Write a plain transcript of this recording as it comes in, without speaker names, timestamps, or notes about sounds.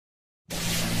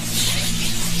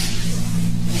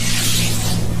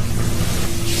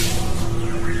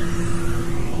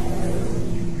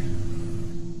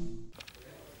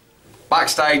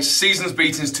backstage, seasons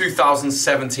beatings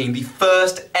 2017, the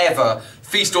first ever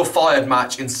Feast or Fired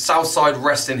match in Southside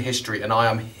Wrestling history, and I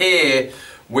am here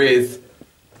with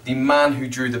the man who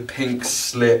drew the pink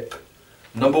slip,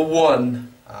 number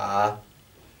one,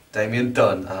 Damian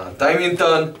Dunne. Damian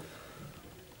Dunne,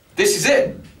 this is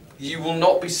it. You will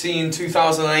not be seeing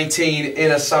 2018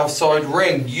 in a Southside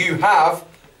ring. You have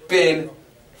been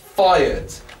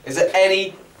fired. Is there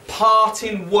any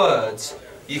parting words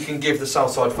you can give the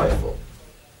Southside faithful?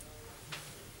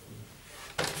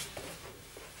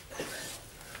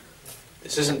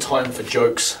 This isn't time for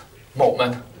jokes,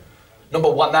 Maltman. Number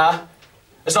one now.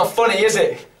 It's not funny, is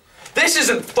it? This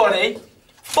isn't funny.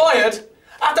 Fired?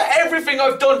 After everything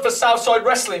I've done for Southside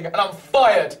Wrestling, and I'm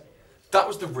fired. That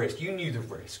was the risk. You knew the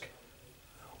risk.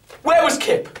 Where was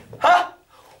Kip? Huh?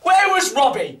 Where was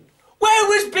Robbie? Where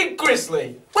was Big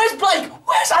Grizzly? Where's Blake?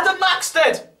 Where's Adam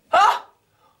Maxted? Huh?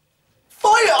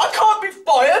 Fired? I can't be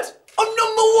fired. I'm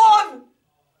number one.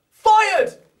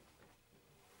 Fired.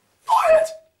 Fired.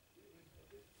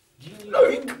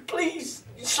 No, please.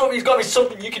 There's got to be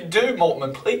something you can do,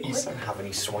 Maltman, please. I don't have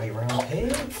any sway around here.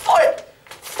 Fired.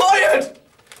 Fired.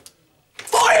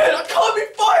 Fired. I can't be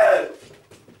fired.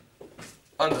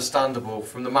 Understandable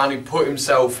from the man who put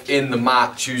himself in the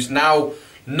match, who's now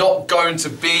not going to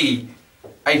be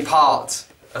a part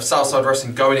of Southside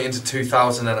Wrestling going into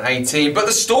 2018. But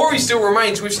the story still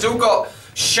remains. We've still got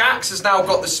Shax has now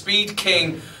got the Speed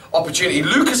King opportunity.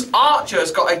 Lucas Archer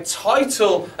has got a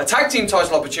tag team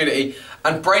title opportunity,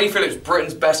 and Brady Phillips,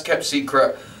 Britain's best kept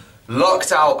secret,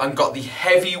 lucked out and got the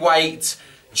heavyweight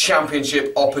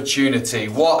championship opportunity.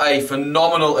 What a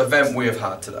phenomenal event we have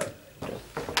had today.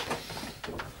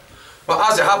 Well,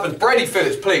 as it happens, Brady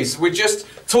Phillips, please, we're just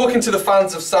talking to the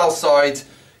fans of Southside.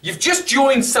 You've just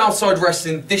joined Southside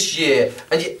Wrestling this year,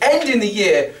 and you're ending the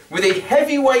year with a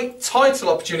heavyweight title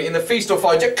opportunity in the Feast or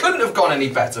Fired. It couldn't have gone any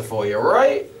better for you,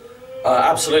 right?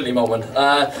 Absolutely, Maltman.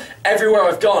 Everywhere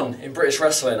I've gone in British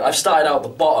wrestling, I've started out at the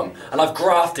bottom, and I've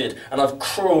grafted, and I've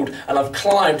crawled, and I've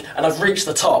climbed, and I've reached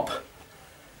the top.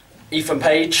 Ethan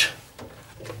Page,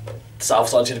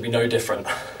 Southside's going to be no different.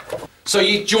 So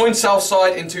you joined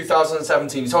Southside in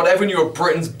 2017. You told everyone you were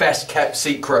Britain's best kept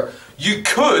secret. You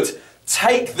could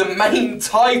take the main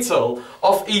title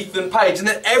off Ethan Page, and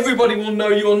then everybody will know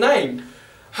your name.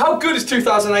 How good is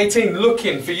 2018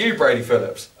 looking for you, Brady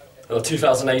Phillips? Well,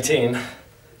 2018,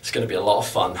 it's going to be a lot of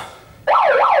fun.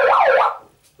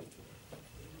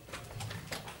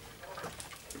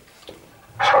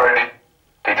 Sorry,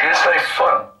 did you just say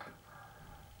fun?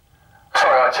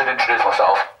 Sorry, I had to introduce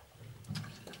myself.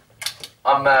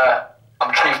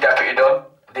 I'm Chief Deputy Dunne,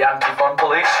 the Anti-Fun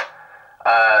Police.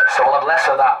 So I'll have less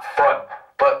of that fun.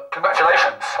 But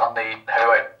congratulations on the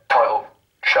heavyweight title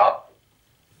shot.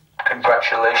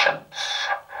 Congratulations.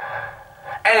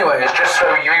 Anyways, just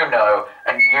so you know,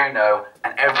 and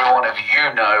every one of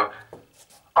you know,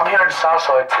 I'm here in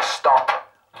Southside to stop